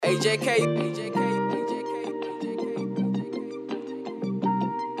AJK.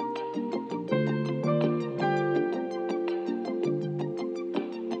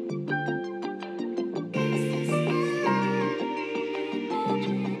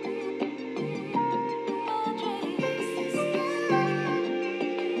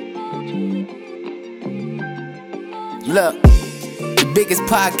 Look, the biggest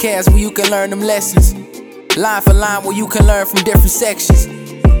podcast where you can learn them lessons. Line for line where you can learn from different sections.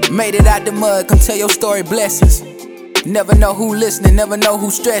 Made it out the mud, come tell your story, blessings. Never know who listening, never know who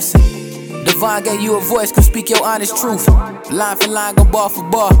stressing. Devon gave you a voice, come speak your honest truth. Line for line, go bar for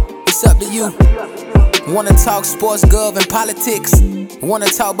bar, it's up to you. Wanna talk sports, gov, and politics? Wanna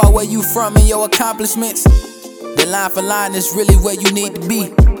talk about where you from and your accomplishments? The Line for Line is really where you need to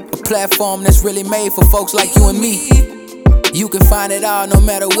be. A platform that's really made for folks like you and me. You can find it all no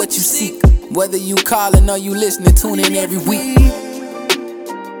matter what you seek. Whether you calling or you listening, tune in every week.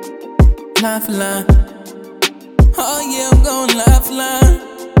 Line for line. Oh yeah, I'm going line for line.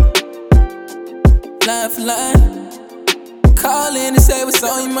 Line for line. Call in and say what's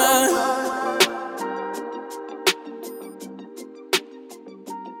on your mind.